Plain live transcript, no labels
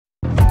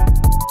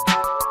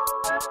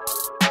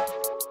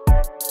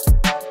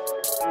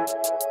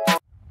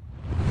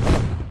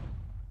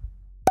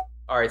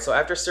All right, so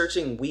after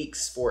searching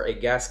weeks for a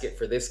gasket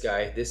for this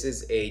guy, this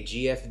is a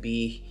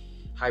GFB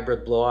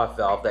hybrid blow-off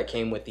valve that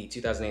came with the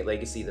 2008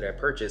 Legacy that I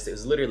purchased. It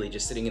was literally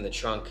just sitting in the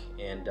trunk,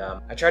 and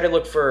I tried to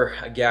look for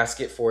a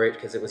gasket for it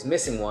because it was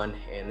missing one,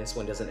 and this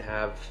one doesn't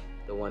have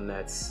the one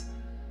that's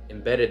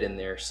embedded in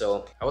there.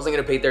 So I wasn't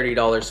gonna pay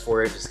 $30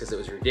 for it just because it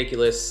was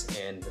ridiculous,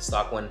 and the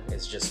stock one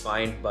is just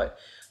fine. But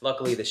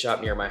luckily the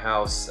shop near my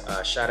house,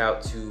 shout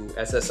out to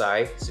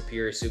SSI,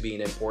 Superior Subi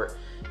and Import,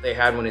 they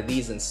had one of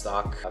these in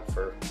stock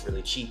for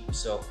really cheap.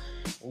 So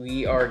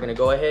we are gonna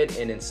go ahead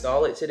and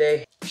install it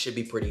today. It should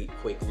be pretty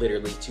quick,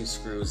 literally 2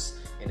 screws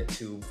in a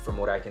tube from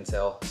what I can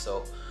tell.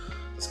 So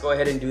let's go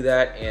ahead and do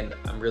that, and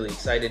I'm really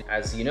excited.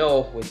 As you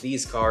know, with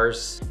these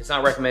cars, it's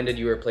not recommended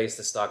you replace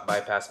the stock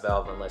bypass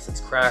valve unless it's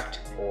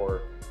cracked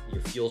or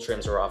your fuel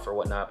trims are off or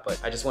whatnot,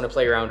 but I just want to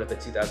play around with the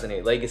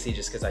 2008 Legacy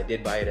just because I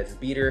did buy it as a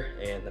beater,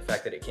 and the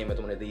fact that it came with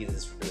one of these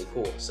is really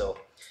cool. So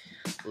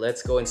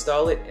let's go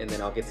install it, and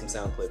then I'll get some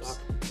sound clips.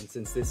 And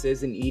since this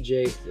is an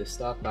EJ, the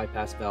stock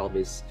bypass valve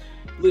is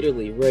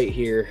literally right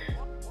here,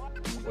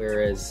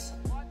 whereas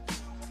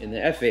in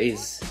the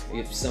FAs,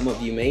 if some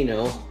of you may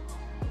know,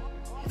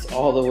 it's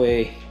all the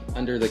way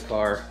under the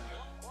car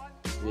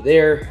over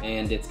there,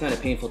 and it's kind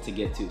of painful to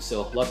get to.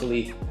 So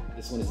luckily,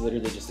 this one is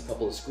literally just a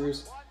couple of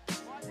screws,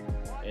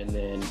 and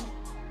then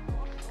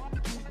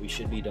we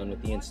should be done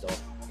with the install.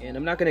 And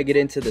I'm not gonna get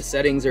into the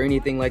settings or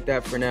anything like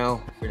that for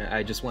now.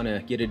 I just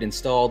wanna get it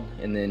installed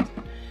and then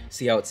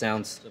see how it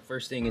sounds. The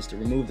first thing is to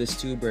remove this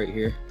tube right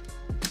here.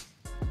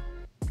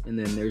 And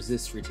then there's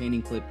this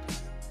retaining clip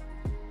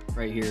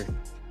right here.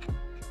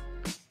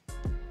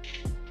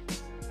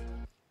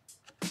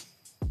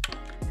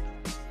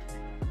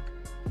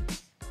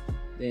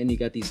 Then you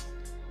got these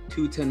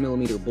 2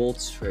 10mm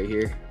bolts right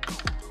here.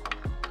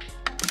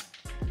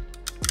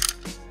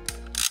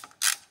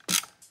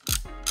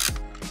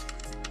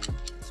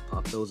 Let's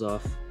pop those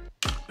off.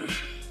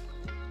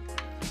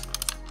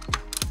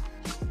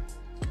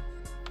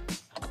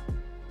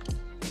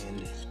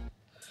 And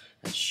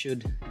that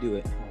should do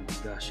it. Oh my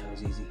gosh, that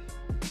was easy.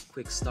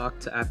 Quick stock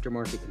to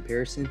aftermarket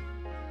comparison.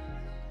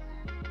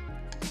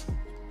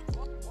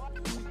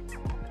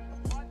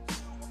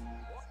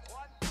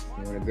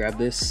 You want to grab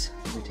this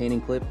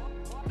retaining clip,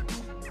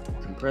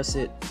 compress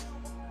it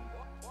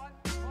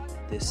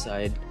this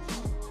side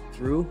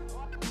through,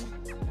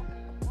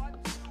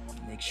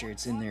 make sure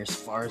it's in there as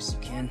far as you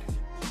can,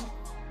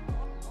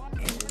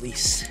 and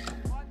release.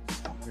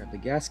 Grab the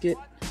gasket,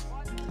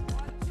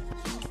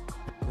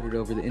 put it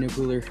over the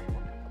intercooler,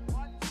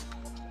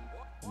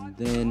 and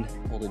then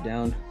hold it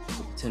down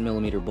with the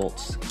 10mm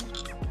bolts.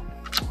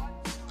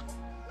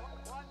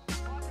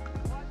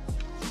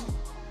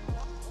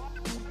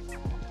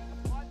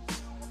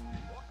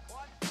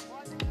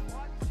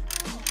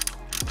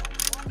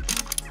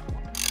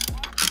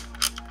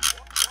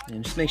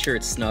 And just make sure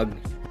it's snug,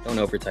 don't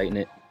over tighten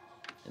it.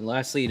 And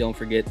lastly, don't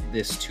forget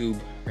this tube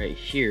right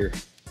here.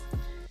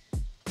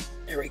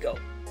 There we go.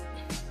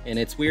 And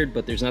it's weird,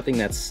 but there's nothing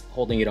that's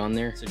holding it on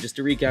there. So just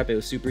to recap, it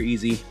was super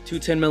easy. 2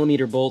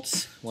 10mm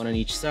bolts, one on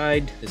each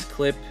side, this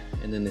clip,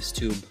 and then this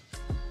tube.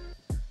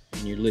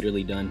 And you're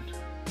literally done.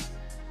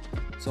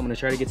 So I'm gonna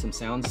try to get some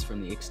sounds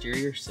from the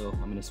exterior, so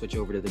I'm gonna switch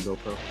over to the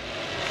GoPro.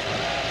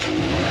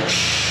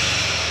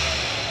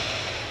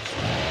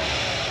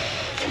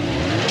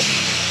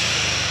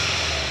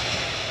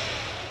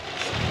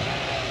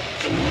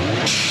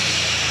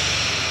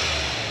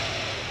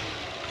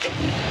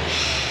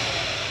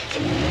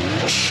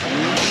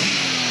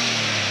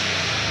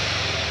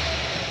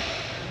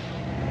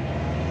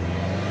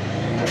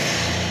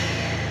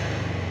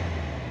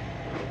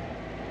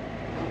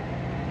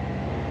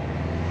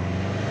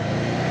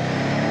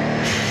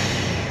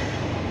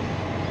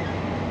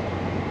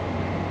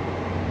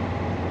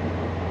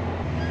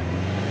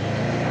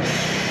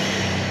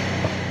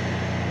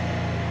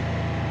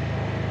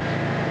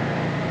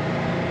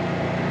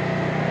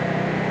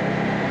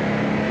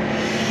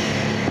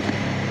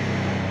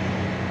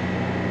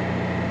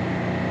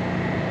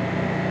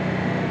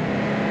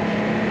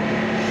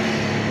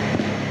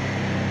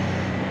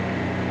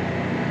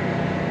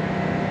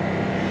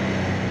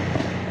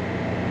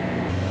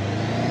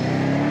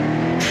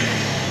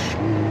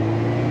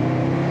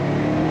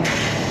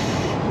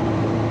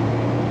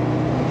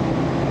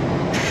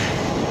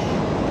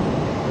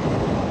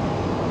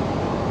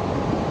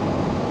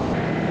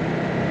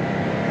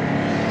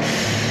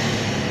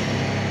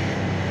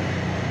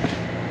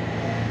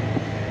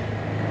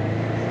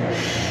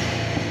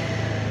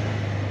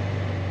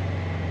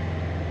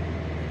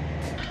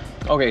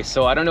 Okay,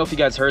 so I don't know if you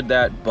guys heard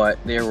that, but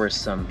there were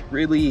some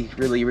really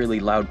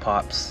loud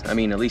pops. I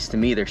mean, at least to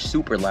me, they're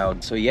super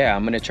loud. So yeah,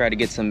 I'm gonna try to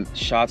get some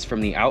shots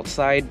from the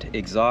outside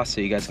exhaust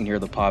so you guys can hear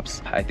the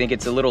pops. I think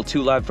it's a little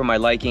too loud for my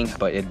liking,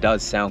 but it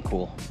does sound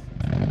cool.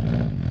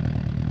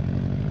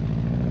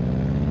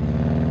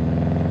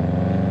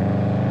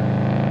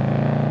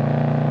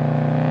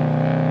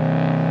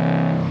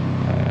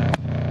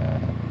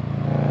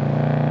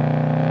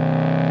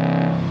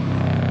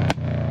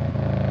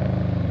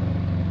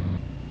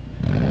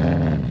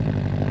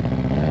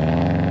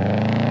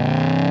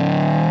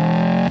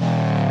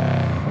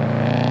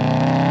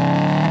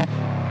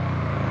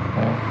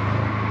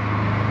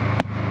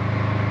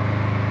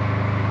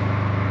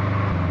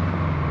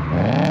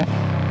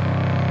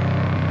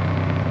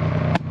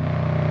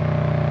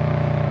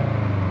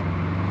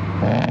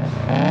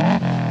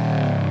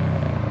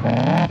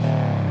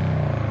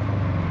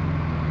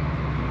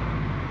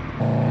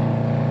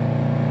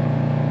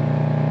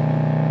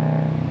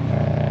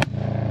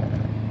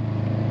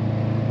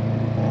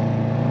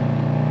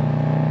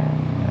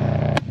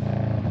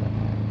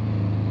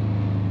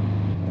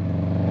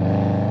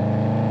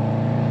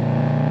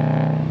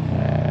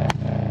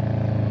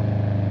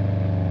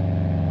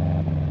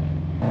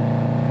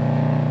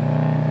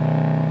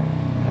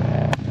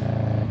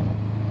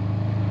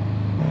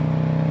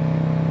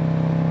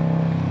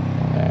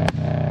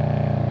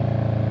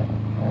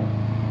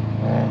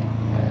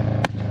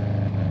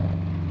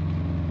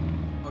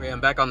 Okay, I'm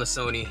back on the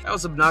Sony. That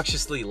was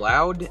obnoxiously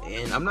loud,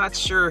 and I'm not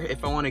sure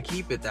if I want to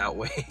keep it that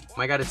way.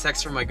 I got a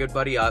text from my good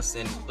buddy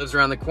Austin, lives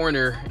around the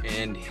corner,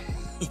 and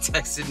he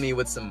texted me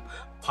with some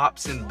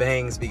pops and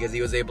bangs because he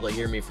was able to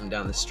hear me from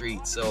down the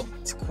street. So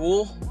it's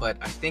cool, but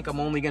I think I'm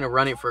only gonna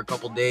run it for a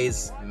couple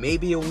days,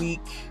 maybe a week,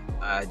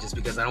 just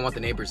because I don't want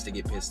the neighbors to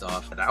get pissed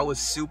off. That was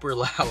super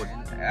loud.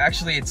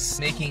 Actually,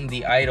 it's making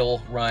the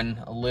idle run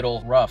a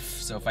little rough.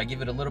 So if I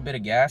give it a little bit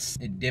of gas,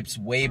 it dips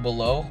way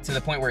below to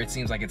the point where it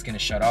seems like it's gonna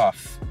shut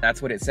off.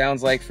 That's what it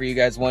sounds like for you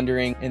guys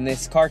wondering. And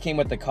this car came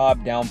with the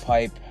Cobb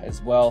downpipe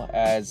as well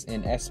as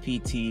an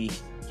SPT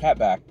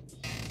catback.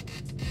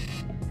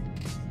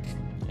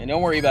 And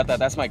don't worry about that,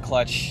 that's my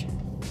clutch.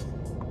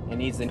 It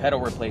needs the pedal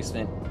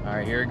replacement. All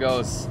right, here it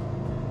goes.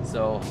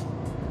 So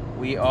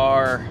we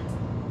are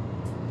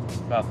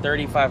about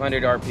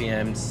 3,500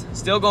 RPMs.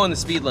 Still going the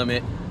speed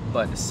limit,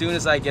 but as soon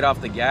as I get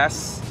off the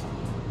gas,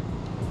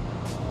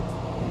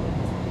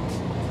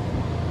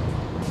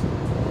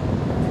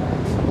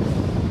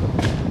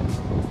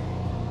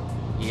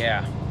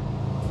 yeah.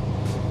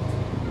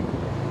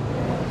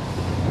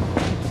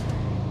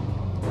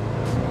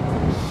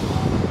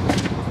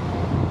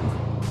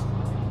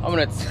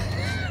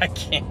 I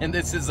can't,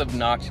 this is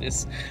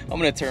obnoxious. I'm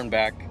gonna turn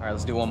back. All right,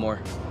 let's do one more.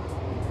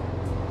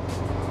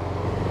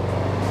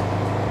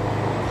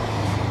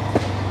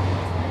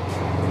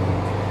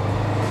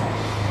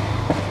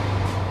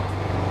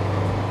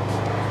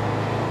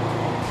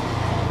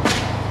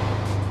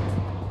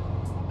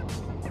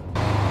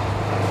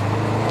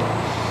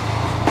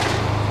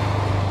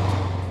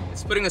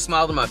 Putting a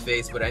smile to my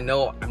face, but I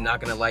know I'm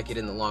not gonna like it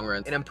in the long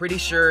run. And I'm pretty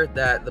sure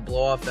that the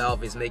blow-off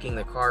valve is making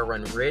the car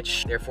run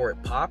rich, therefore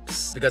it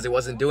pops, because it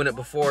wasn't doing it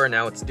before,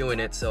 now it's doing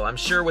it. So I'm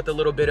sure with a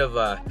little bit of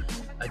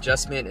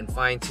adjustment and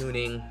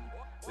fine-tuning,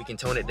 we can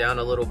tone it down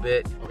a little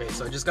bit. Okay,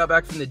 so I just got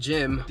back from the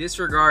gym.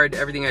 Disregard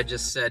everything I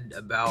just said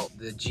about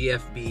the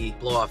GFB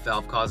blow-off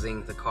valve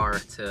causing the car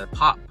to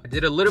pop. I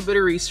did a little bit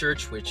of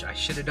research, which I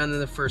should have done in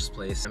the first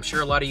place. I'm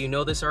sure a lot of you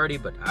know this already,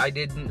 but I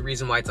didn't. The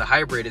reason why it's a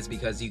hybrid is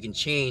because you can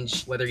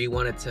change whether you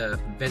want it to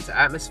vent to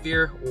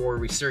atmosphere or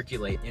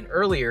recirculate. And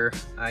earlier,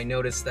 I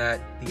noticed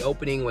that the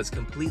opening was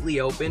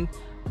completely open,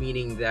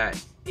 meaning that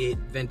it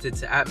vented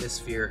to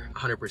atmosphere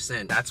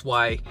 100%. That's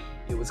why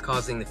it was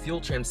causing the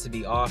fuel trims to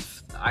be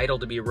off, the idle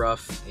to be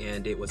rough,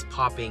 and it was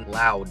popping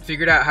loud.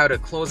 Figured out how to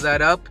close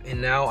that up, and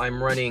now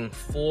I'm running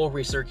full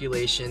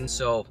recirculation.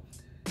 So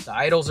the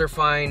idles are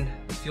fine,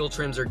 the fuel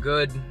trims are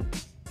good,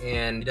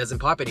 and it doesn't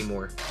pop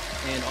anymore.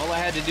 And all I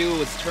had to do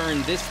was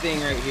turn this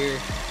thing right here,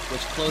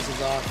 which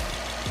closes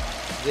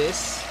off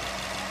this,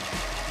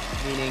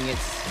 meaning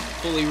it's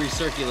fully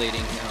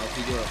recirculating. Now if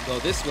you go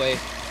this way,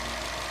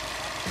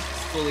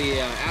 fully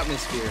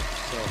atmosphere.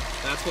 So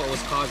that's what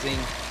was causing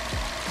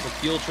the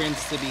fuel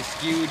trims to be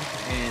skewed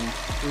and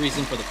the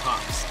reason for the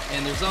pops.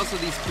 And there's also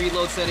these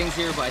preload settings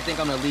here, but I think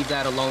I'm gonna leave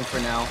that alone for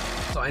now.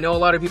 So I know a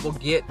lot of people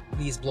get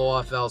these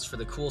blow-off valves for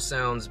the cool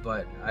sounds,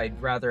 but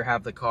I'd rather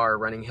have the car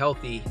running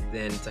healthy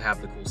than to have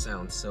the cool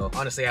sounds. So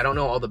honestly, I don't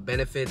know all the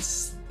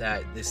benefits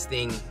that this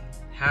thing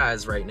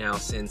has right now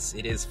since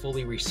it is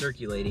fully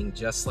recirculating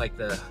just like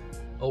the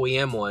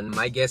OEM one.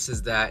 My guess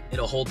is that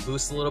it'll hold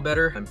boost a little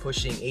better. I'm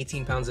pushing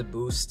 18 pounds of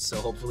boost, so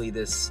hopefully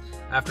this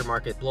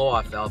aftermarket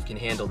blow-off valve can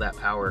handle that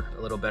power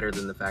a little better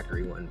than the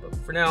factory one. But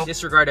for now,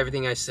 disregard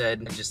everything I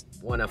said. I just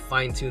want to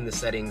fine-tune the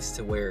settings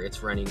to where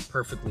it's running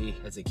perfectly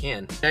as it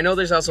can. I know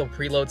there's also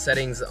preload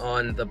settings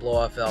on the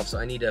blow-off valve, so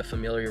I need to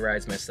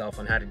familiarize myself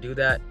on how to do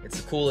that. It's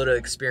a cool little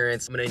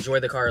experience. I'm gonna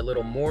enjoy the car a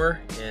little more,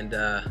 and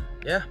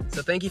yeah,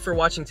 so thank you for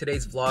watching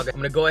today's vlog. I'm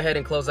gonna go ahead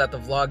and close out the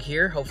vlog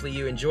here. Hopefully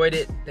you enjoyed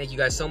it. Thank you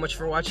guys so much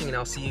for watching, and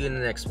I'll see you in the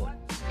next one.